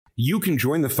You can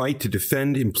join the fight to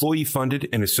defend employee-funded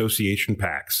and association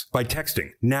PACs by texting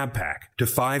NABPAC to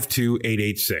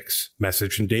 52886.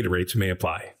 Message and data rates may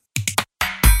apply.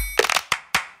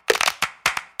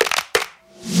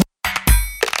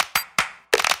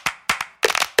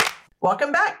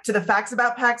 Welcome back to the Facts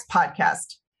About PACs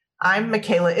podcast. I'm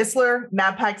Michaela Isler,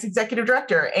 NABPAC's Executive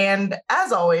Director, and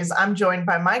as always, I'm joined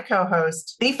by my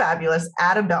co-host, the fabulous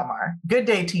Adam Belmar. Good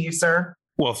day to you, sir.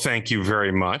 Well, thank you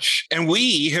very much. And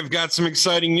we have got some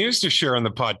exciting news to share on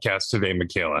the podcast today,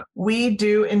 Michaela. We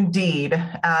do indeed,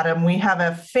 Adam. We have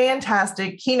a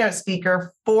fantastic keynote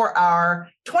speaker for our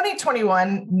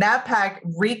 2021 NABPAC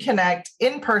Reconnect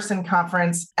in-person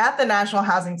conference at the National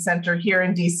Housing Center here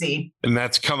in DC. And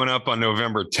that's coming up on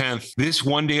November 10th. This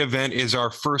one-day event is our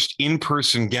first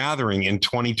in-person gathering in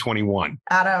 2021.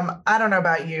 Adam, I don't know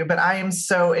about you, but I am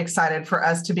so excited for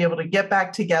us to be able to get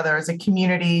back together as a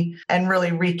community and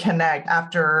really reconnect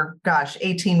after,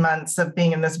 18 months of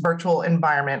being in this virtual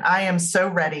environment. I am so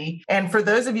ready. And for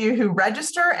those of you who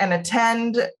register and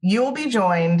attend, you will be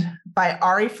joined by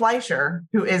Ari Fleischer,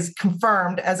 who is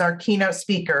confirmed as our keynote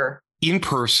speaker.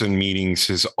 In-person meetings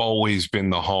has always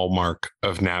been the hallmark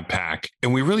of NABPAC.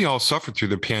 And we really all suffered through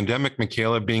the pandemic,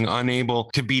 Michaela, being unable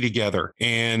to be together.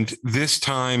 And this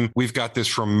time we've got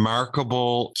this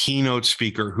remarkable keynote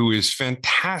speaker who is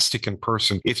fantastic in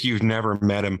person. If you've never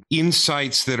met him,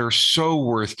 insights that are so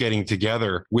worth getting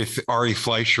together with Ari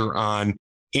Fleischer on.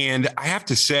 And I have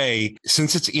to say,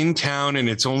 since it's in town and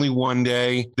it's only one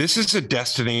day, this is a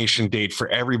destination date for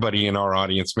everybody in our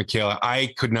audience, Michaela.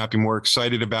 I could not be more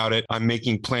excited about it. I'm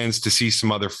making plans to see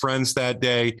some other friends that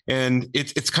day. And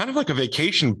it's kind of like a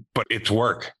vacation, but it's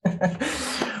work.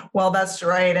 Well, that's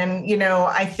right. And,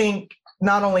 I think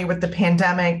not only with the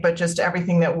pandemic, but just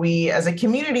everything that we as a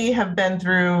community have been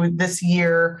through this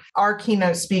year, our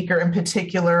keynote speaker in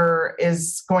particular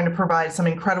is going to provide some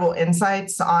incredible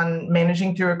insights on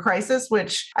managing through a crisis,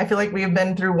 which I feel like we have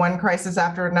been through one crisis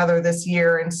after another this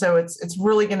year. And so it's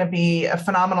really going to be a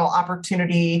phenomenal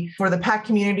opportunity for the PAC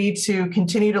community to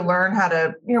continue to learn how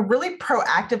to, really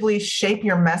proactively shape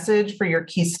your message for your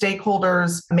key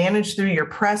stakeholders, manage through your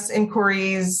press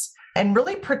inquiries, and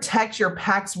really protect your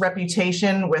PAC's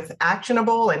reputation with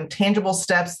actionable and tangible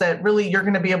steps that really you're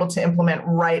going to be able to implement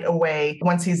right away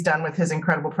once he's done with his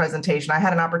incredible presentation. I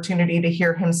had an opportunity to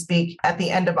hear him speak at the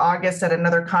end of August at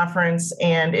another conference,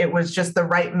 and it was just the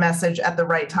right message at the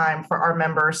right time for our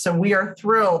members. So we are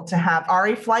thrilled to have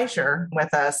Ari Fleischer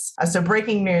with us. So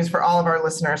breaking news for all of our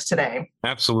listeners today.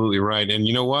 Absolutely right. And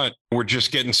you know what? We're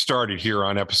just getting started here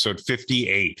on episode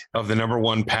 58 of the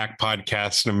 #1 PAC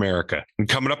podcast in America. And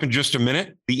coming up in just a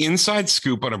minute, the inside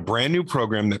scoop on a brand new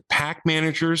program that PAC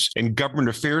managers and government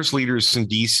affairs leaders in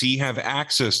DC have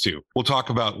access to. We'll talk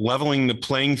about leveling the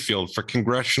playing field for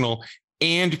congressional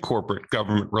and corporate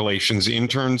government relations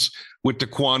interns with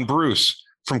Daquan Bruce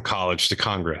from College to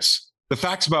Congress. The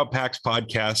Facts About PACs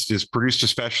podcast is produced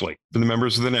especially for the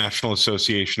members of the National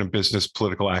Association of Business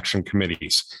Political Action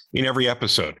Committees. In every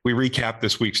episode, we recap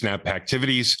this week's NABPAC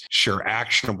activities, share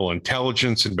actionable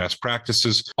intelligence and best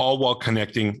practices, all while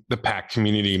connecting the PAC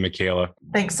community, Michaela.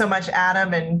 Thanks so much,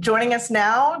 Adam. And joining us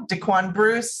now, Daquan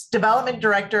Bruce, Development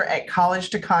Director at College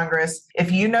to Congress.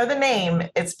 If you know the name,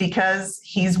 it's because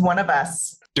he's one of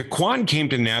us. Daquan came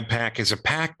to NABPAC as a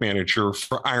PAC manager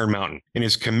for Iron Mountain, and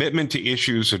his commitment to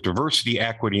issues of diversity,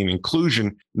 equity, and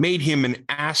inclusion made him an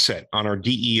asset on our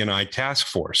DE&I task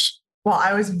force. Well,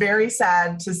 I was very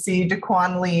sad to see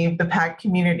Daquan leave the PAC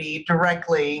community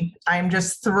directly. I'm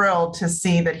just thrilled to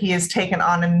see that he has taken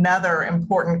on another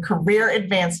important career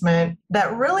advancement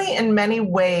that really in many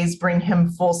ways bring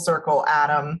him full circle,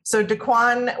 Adam. So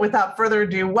Daquan, without further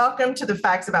ado, welcome to the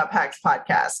Facts About PACs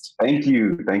podcast. Thank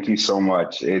you. Thank you so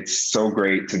much. It's so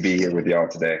great to be here with y'all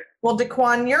today. Well,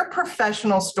 Daquan, your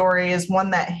professional story is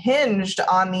one that hinged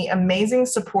on the amazing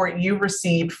support you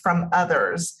received from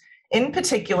others, in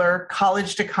particular,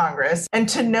 College to Congress. And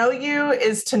to know you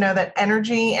is to know that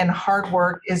energy and hard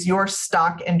work is your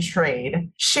stock and trade.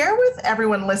 Share with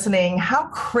everyone listening how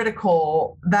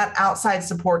critical that outside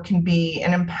support can be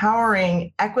in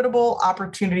empowering equitable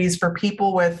opportunities for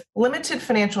people with limited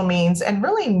financial means and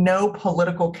really no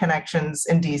political connections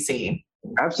in DC.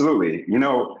 Absolutely.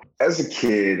 As a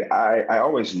kid, I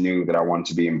always knew that I wanted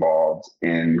to be involved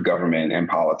in government and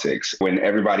politics. When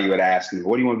everybody would ask me,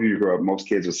 what do you want to be to grow up? Most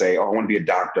kids would say, I want to be a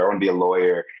doctor. I want to be a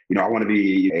lawyer. I want to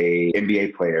be an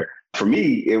NBA player. For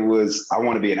me, it was, I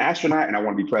want to be an astronaut and I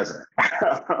want to be president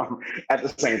at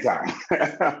the same time.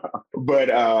 But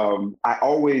I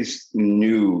always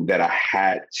knew that I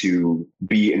had to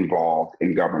be involved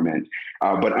in government.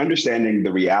 But understanding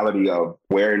the reality of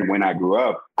where and when I grew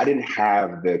up, I didn't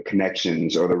have the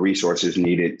connections or the resources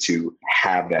needed to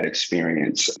have that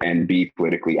experience and be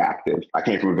politically active. I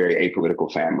came from a very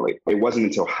apolitical family. It wasn't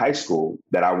until high school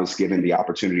that I was given the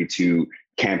opportunity to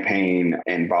campaign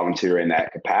and volunteer in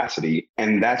that capacity.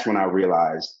 And that's when I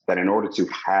realized that in order to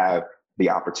have the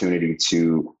opportunity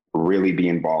to really be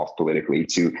involved politically,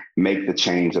 to make the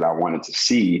change that I wanted to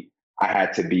see, I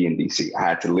had to be in DC. I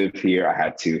had to live here. I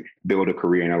had to build a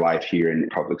career and a life here in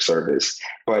public service.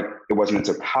 But it wasn't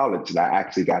until college that I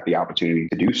actually got the opportunity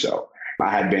to do so. I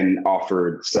had been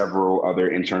offered several other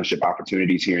internship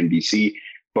opportunities here in DC,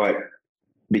 but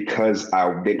because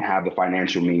I didn't have the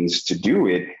financial means to do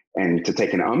it and to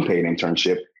take an unpaid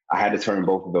internship, I had to turn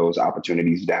both of those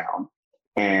opportunities down.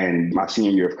 And my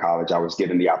senior year of college, I was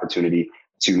given the opportunity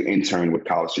to intern with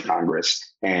College to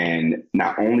Congress. And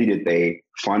not only did they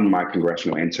fund my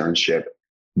congressional internship,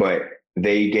 but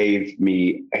they gave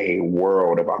me a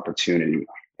world of opportunity.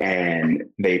 And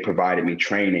they provided me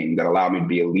training that allowed me to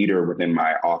be a leader within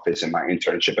my office and my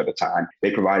internship at the time.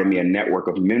 They provided me a network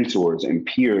of mentors and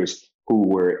peers who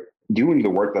were doing the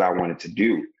work that I wanted to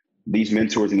do. These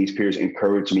mentors and these peers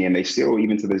encouraged me, and they still,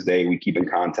 even to this day, we keep in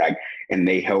contact, and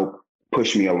they help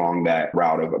push me along that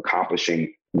route of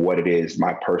accomplishing what it is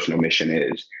my personal mission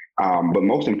is. But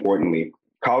most importantly,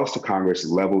 College to Congress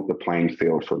leveled the playing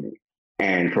field for me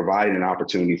and provided an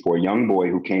opportunity for a young boy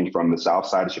who came from the South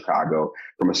Side of Chicago,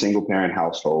 from a single parent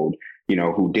household,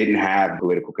 who didn't have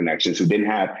political connections, who didn't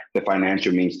have the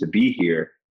financial means to be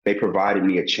here. They provided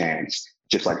me a chance,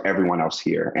 just like everyone else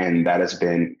here. And that has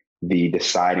been the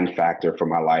deciding factor for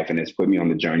my life, and it's put me on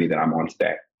the journey that I'm on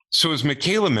today. So as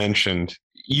Michaela mentioned,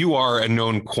 you are a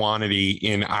known quantity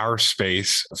in our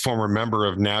space, a former member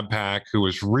of NABPAC who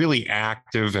was really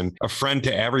active and a friend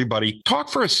to everybody. Talk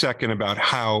for a second about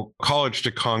how College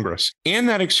to Congress and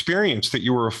that experience that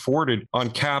you were afforded on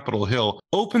Capitol Hill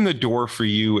opened the door for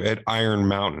you at Iron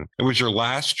Mountain. It was your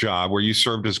last job where you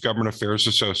served as Government Affairs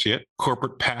Associate,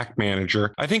 Corporate PAC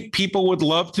Manager. I think people would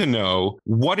love to know,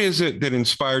 what is it that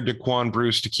inspired Daquan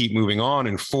Bruce to keep moving on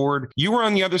and forward? You were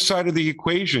on the other side of the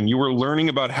equation. You were learning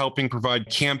about helping provide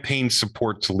campaign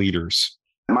support to leaders.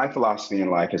 My philosophy in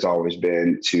life has always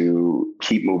been to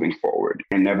keep moving forward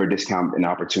and never discount an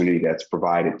opportunity that's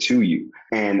provided to you.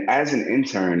 And as an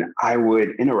intern, I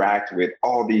would interact with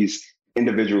all these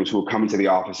individuals who would come into the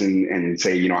office and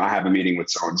say, I have a meeting with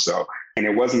so-and-so. And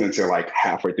it wasn't until like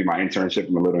halfway through my internship,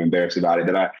 I'm a little embarrassed about it,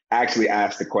 that I actually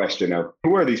asked the question of,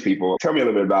 who are these people? Tell me a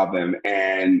little bit about them.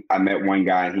 And I met one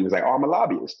guy and he was like, I'm a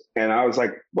lobbyist. And I was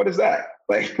like, what is that?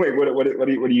 Like, wait, what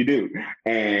do you do?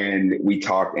 And we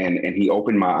talked and he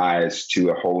opened my eyes to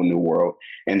a whole new world.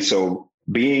 And so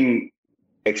being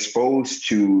exposed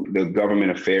to the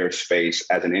government affairs space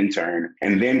as an intern,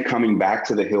 and then coming back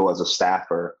to the Hill as a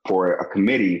staffer for a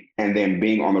committee, and then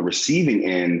being on the receiving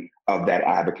end of that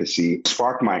advocacy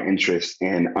sparked my interest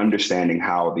in understanding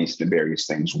how these various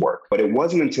things work. But it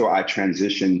wasn't until I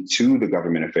transitioned to the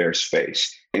government affairs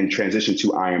space and transitioned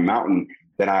to Iron Mountain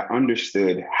that I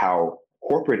understood how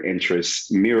corporate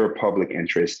interests mirror public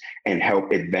interests and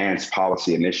help advance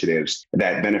policy initiatives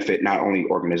that benefit not only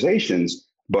organizations,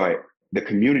 but the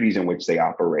communities in which they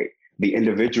operate, the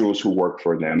individuals who work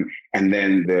for them, and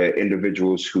then the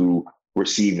individuals who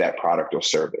receive that product or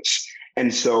service.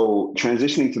 And so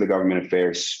transitioning to the government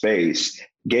affairs space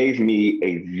gave me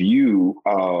a view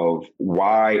of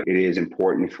why it is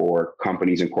important for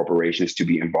companies and corporations to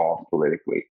be involved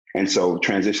politically. And so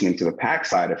transitioning to the PAC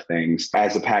side of things,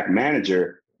 as a PAC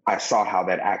manager, I saw how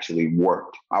that actually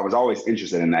worked. I was always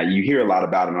interested in that. You hear a lot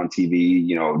about it on TV,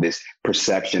 this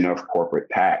perception of corporate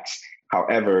PACs.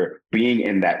 However, being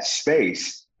in that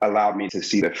space allowed me to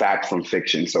see the fact from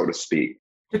fiction, so to speak.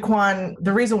 Daquan,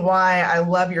 the reason why I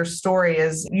love your story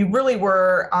is you really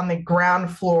were on the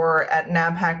ground floor at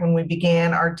NABPAC when we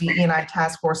began our DE&I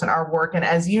task force and our work. And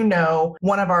as you know,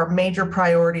 one of our major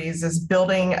priorities is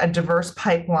building a diverse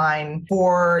pipeline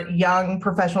for young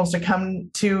professionals to come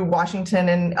to Washington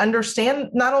and understand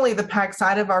not only the PAC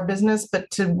side of our business, but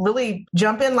to really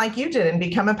jump in like you did and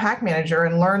become a PAC manager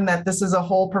and learn that this is a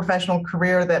whole professional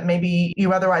career that maybe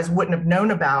you otherwise wouldn't have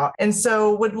known about. And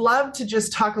so would love to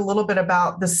just talk a little bit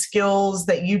about the skills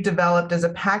that you developed as a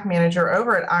PAC manager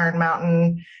over at Iron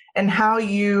Mountain and how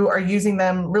you are using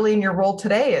them really in your role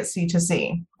today at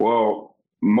C2C. Well,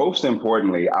 most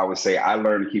importantly, I would say I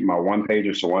learned to keep my one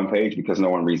pagers to one page because no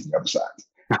one reads the other side.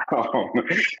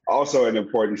 Also an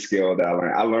important skill that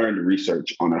I learned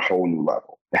research on a whole new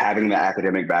level. Having the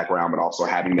academic background, but also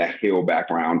having that Hill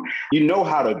background, you know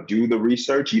how to do the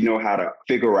research, you know how to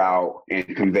figure out and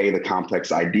convey the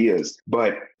complex ideas.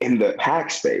 But in the PAC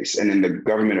space and in the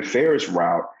government affairs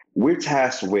route, we're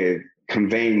tasked with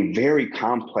conveying very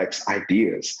complex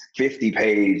ideas,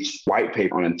 50-page white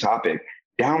paper on a topic,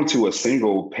 down to a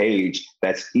single page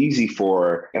that's easy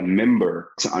for a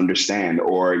member to understand.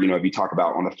 Or, if you talk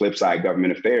about on the flip side,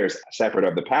 government affairs, separate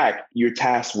of the PAC, you're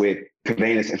tasked with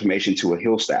conveying this information to a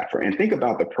Hill staffer. And think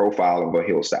about the profile of a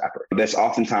Hill staffer. That's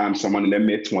oftentimes someone in their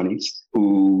mid-20s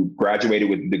who graduated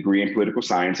with a degree in political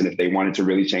science. And if they wanted to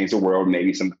really change the world,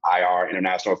 maybe some IR,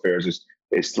 international affairs,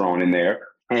 is thrown in there.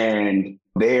 And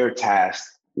they're tasked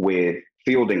with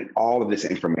fielding all of this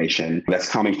information that's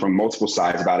coming from multiple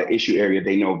sides about an issue area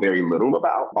they know very little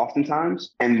about oftentimes,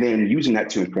 and then using that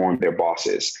to inform their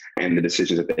bosses and the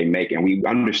decisions that they make. And we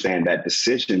understand that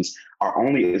decisions are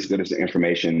only as good as the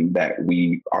information that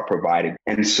we are provided.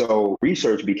 And so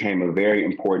research became a very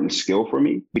important skill for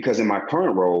me, because in my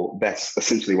current role, that's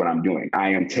essentially what I'm doing. I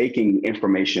am taking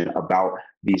information about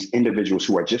these individuals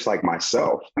who are just like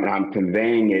myself, and I'm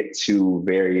conveying it to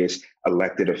various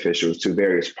elected officials, to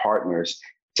various partners,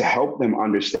 to help them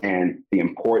understand the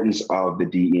importance of the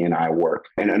DE&I work.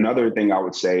 And another thing I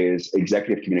would say is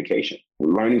executive communication,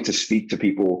 learning to speak to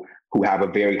people who have a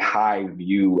very high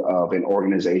view of an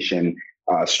organization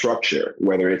structure,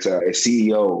 whether it's a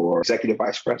CEO or executive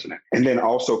vice president, and then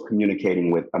also communicating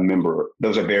with a member.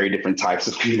 Those are very different types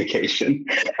of communication,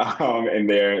 and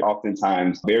they're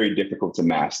oftentimes very difficult to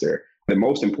master. The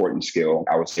most important skill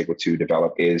I was able to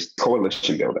develop is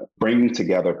coalition building, bringing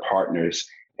together partners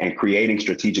and creating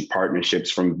strategic partnerships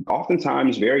from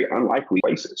oftentimes very unlikely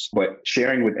places, but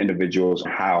sharing with individuals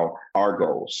how our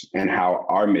goals and how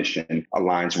our mission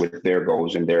aligns with their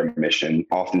goals and their mission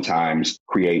oftentimes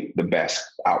create the best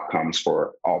outcomes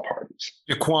for all parties.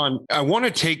 Daquan, I want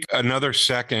to take another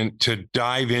second to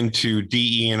dive into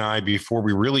DE&I before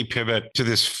we really pivot to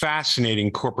this fascinating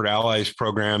Corporate Allies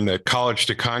program that College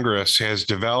to Congress has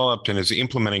developed and is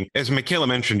implementing. As Michaela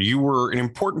mentioned, you were an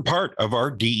important part of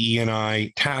our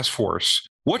DE&I task force.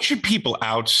 What should people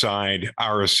outside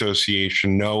our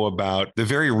association know about the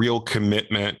very real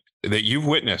commitment that you've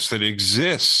witnessed that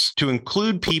exists to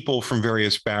include people from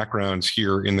various backgrounds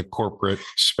here in the corporate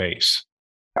space?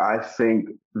 I think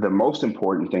the most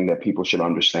important thing that people should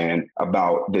understand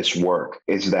about this work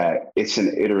is that it's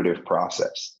an iterative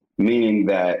process, meaning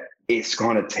that it's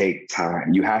going to take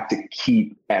time. You have to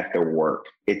keep at the work.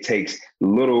 It takes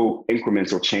little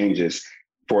incremental changes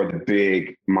for the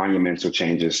big monumental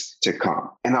changes to come.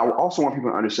 And I also want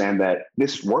people to understand that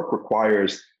this work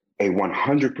requires a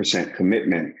 100%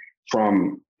 commitment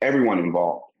from everyone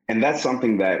involved. And that's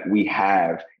something that we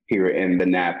have here in the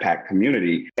NABPAC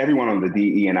community. Everyone on the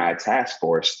DE&I task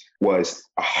force was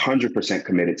 100%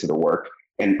 committed to the work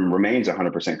and remains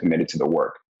 100% committed to the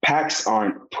work. PACs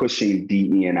aren't pushing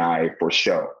DE&I for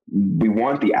show. We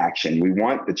want the action, we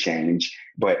want the change,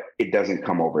 but it doesn't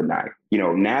come overnight.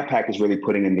 NABPAC is really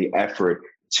putting in the effort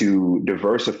to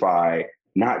diversify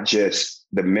not just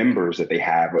the members that they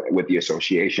have with the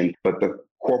association, but the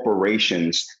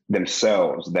corporations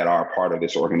themselves that are part of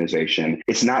this organization.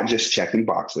 It's not just checking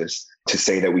boxes to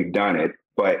say that we've done it,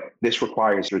 but this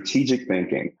requires strategic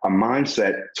thinking, a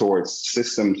mindset towards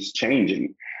systems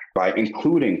changing by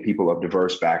including people of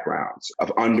diverse backgrounds, of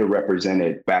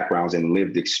underrepresented backgrounds and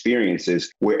lived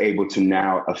experiences. We're able to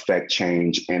now affect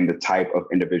change in the type of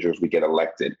individuals we get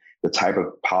elected, the type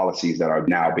of policies that are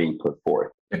now being put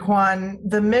forth. Daquan,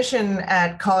 the mission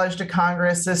at College to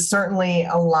Congress is certainly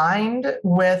aligned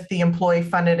with the Employee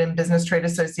Funded and Business Trade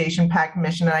Association PAC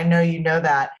mission, and I know you know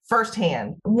that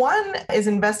firsthand. One is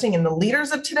investing in the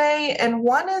leaders of today, and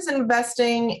one is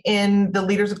investing in the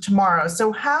leaders of tomorrow.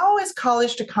 So how is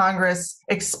College to Congress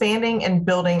expanding and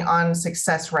building on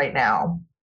success right now?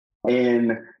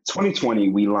 In 2020,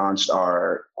 we launched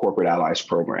our Corporate Allies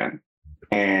program.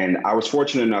 And I was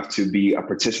fortunate enough to be a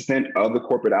participant of the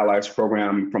Corporate Allies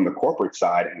program from the corporate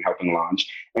side and helping launch.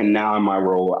 And now in my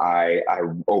role, I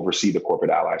oversee the Corporate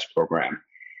Allies program.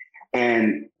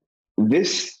 And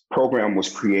this program was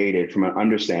created from an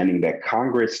understanding that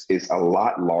Congress is a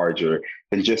lot larger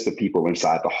than just the people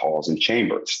inside the halls and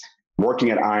chambers.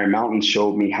 Working at Iron Mountain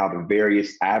showed me how the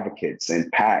various advocates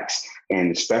and PACs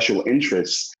and special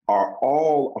interests are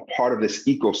all a part of this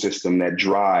ecosystem that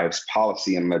drives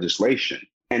policy and legislation.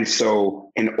 And so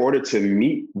in order to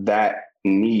meet that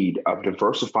need of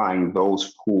diversifying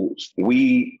those pools,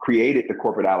 we created the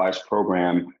Corporate Allies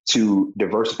program to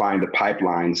diversifying the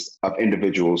pipelines of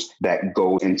individuals that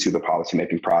go into the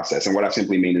policymaking process. And what I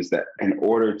simply mean is that in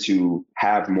order to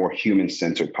have more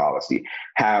human-centered policy,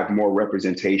 have more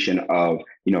representation of,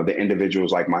 the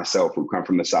individuals like myself who come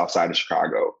from the South Side of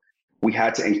Chicago, we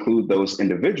had to include those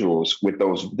individuals with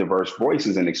those diverse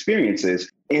voices and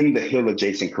experiences in the Hill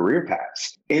adjacent career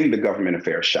paths, in the government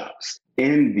affairs shops,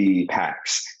 in the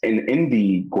PACs, and in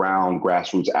the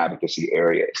grassroots advocacy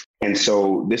areas. And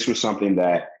so this was something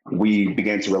that we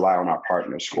began to rely on our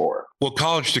partners for. Well,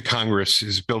 College to Congress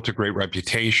has built a great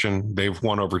reputation. They've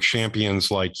won over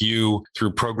champions like you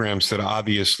through programs that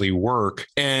obviously work.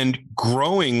 And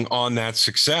growing on that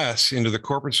success into the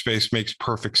corporate space makes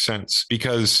perfect sense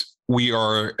because we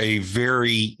are a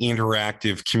very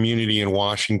interactive community in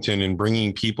Washington, and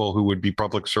bringing people who would be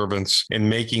public servants and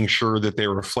making sure that they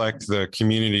reflect the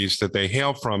communities that they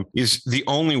hail from is the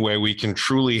only way we can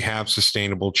truly have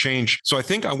sustainable change. So I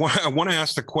think I want to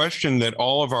ask the question that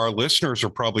all of our listeners are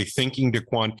probably thinking,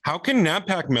 Daquan: how can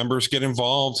NABPAC members get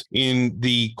involved in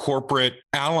the Corporate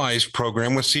Allies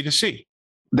program with C2C?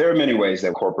 There are many ways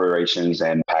that corporations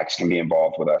and PACs can be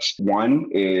involved with us. One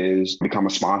is become a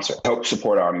sponsor, help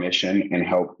support our mission, and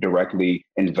help directly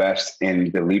invest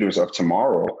in the leaders of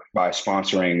tomorrow by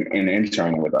sponsoring an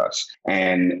intern with us.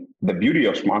 And the beauty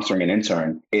of sponsoring an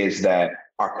intern is that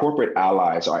our corporate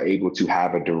allies are able to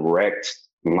have a direct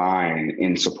line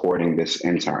in supporting this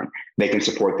intern. They can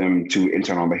support them to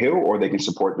intern on the Hill, or they can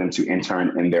support them to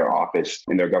intern in their office,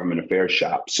 in their government affairs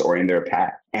shops, or in their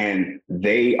PAC. And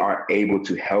they are able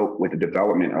to help with the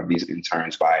development of these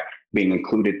interns by being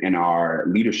included in our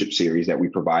leadership series that we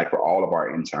provide for all of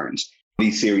our interns.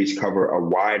 These series cover a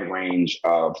wide range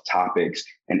of topics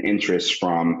and interests,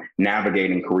 from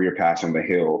navigating career paths on the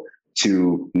Hill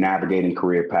to navigating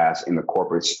career paths in the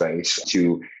corporate space,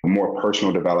 to more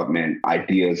personal development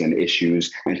ideas and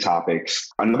issues and topics.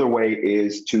 Another way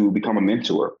is to become a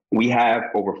mentor. We have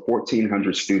over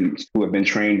 1,400 students who have been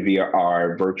trained via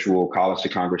our virtual College to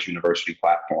Congress University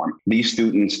platform. These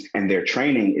students and their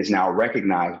training is now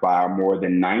recognized by our more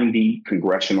than 90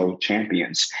 congressional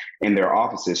champions in their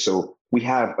offices. So we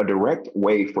have a direct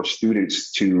way for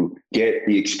students to get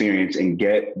the experience and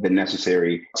get the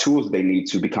necessary tools they need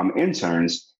to become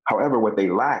interns. However, what they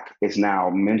lack is now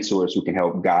mentors who can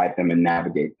help guide them and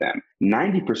navigate them.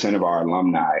 90% of our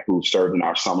alumni who served in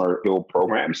our summer Hill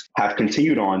programs have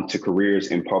continued on to careers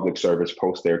in public service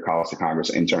post their College to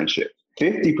Congress internship.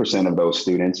 50% of those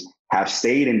students have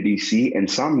stayed in DC, and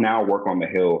some now work on the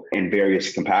Hill in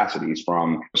various capacities,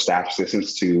 from staff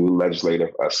assistants to legislative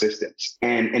assistants.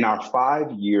 And in our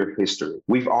 5-year history,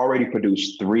 we've already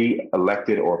produced 3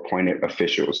 elected or appointed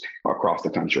officials across the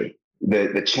country.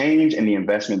 The change and the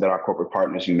investment that our corporate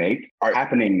partners make are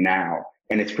happening now,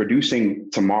 and it's producing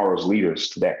tomorrow's leaders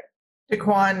today.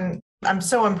 Daquan, I'm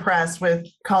so impressed with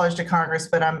College to Congress,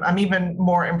 but I'm even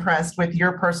more impressed with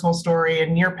your personal story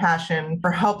and your passion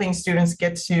for helping students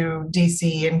get to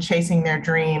DC and chasing their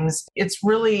dreams. It's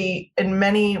really, in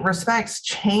many respects,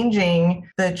 changing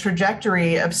the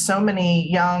trajectory of so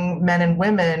many young men and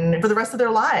women for the rest of their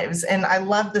lives. And I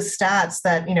love the stats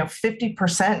that,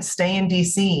 50% stay in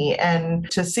DC, and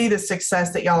to see the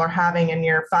success that y'all are having in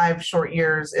your 5 short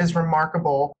years is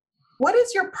remarkable. What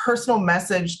is your personal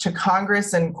message to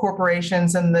Congress and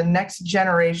corporations and the next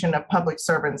generation of public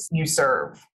servants you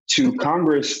serve? To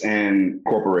Congress and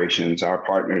corporations, our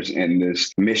partners in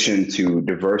this mission to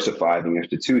diversify the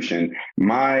institution,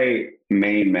 my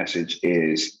main message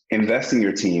is invest in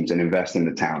your teams and invest in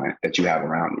the talent that you have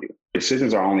around you.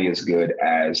 Decisions are only as good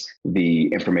as the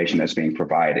information that's being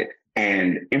provided.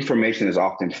 And information is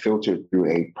often filtered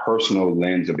through a personal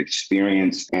lens of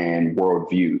experience and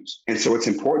worldviews. And so it's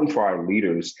important for our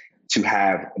leaders to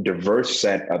have a diverse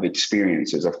set of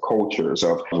experiences, of cultures,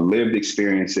 of lived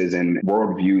experiences and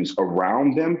worldviews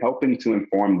around them, helping to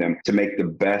inform them to make the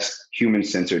best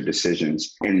human-centered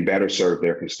decisions and better serve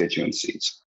their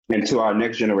constituencies. And to our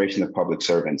next generation of public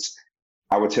servants,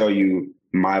 I would tell you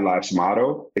my life's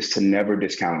motto is to never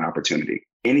discount an opportunity.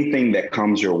 Anything that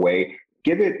comes your way,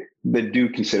 give it the due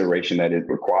consideration that it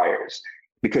requires,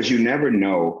 because you never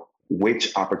know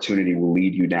which opportunity will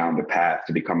lead you down the path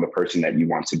to become the person that you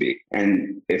want to be.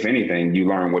 And if anything, you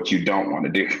learn what you don't want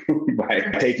to do by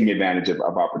taking advantage of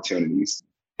opportunities.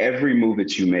 Every move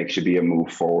that you make should be a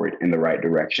move forward in the right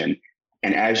direction.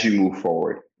 And as you move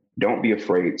forward, don't be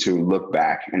afraid to look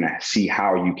back and see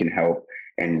how you can help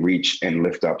and reach and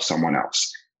lift up someone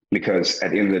else. Because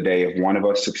at the end of the day, if one of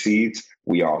us succeeds,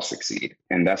 we all succeed.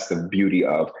 And that's the beauty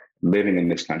of living in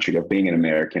this country, of being an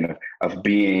American, of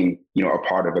being, a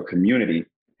part of a community,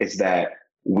 is that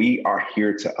we are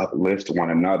here to uplift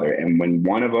one another. And when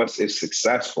one of us is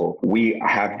successful, we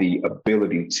have the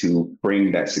ability to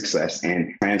bring that success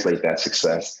and translate that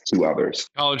success to others.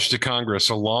 College to Congress,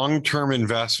 a long-term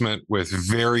investment with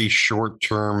very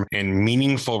short-term and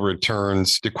meaningful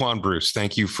returns. Daquan Bruce,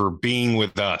 thank you for being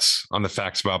with us on the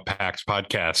Facts About PACS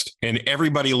podcast. And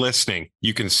everybody listening,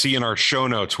 you can see in our show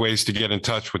notes ways to get in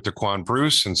touch with Daquan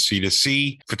Bruce and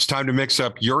C2C. If it's time to mix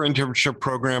up your internship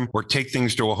program or take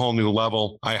things to a whole new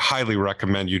level, I highly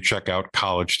recommend you check out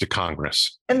College to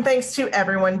Congress. And thanks to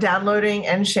everyone downloading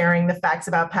and sharing the Facts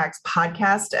About PACS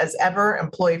podcast. As ever,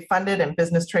 employee-funded and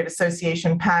business trade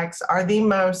association PACs are the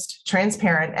most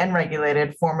transparent and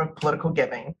regulated form of political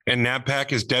giving. And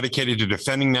NABPAC is dedicated to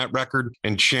defending that record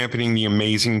and championing the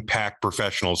amazing PAC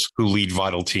professionals who lead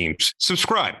vital teams.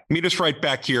 Subscribe. Meet us right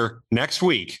back here next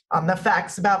week on the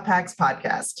Facts About PACS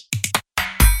podcast.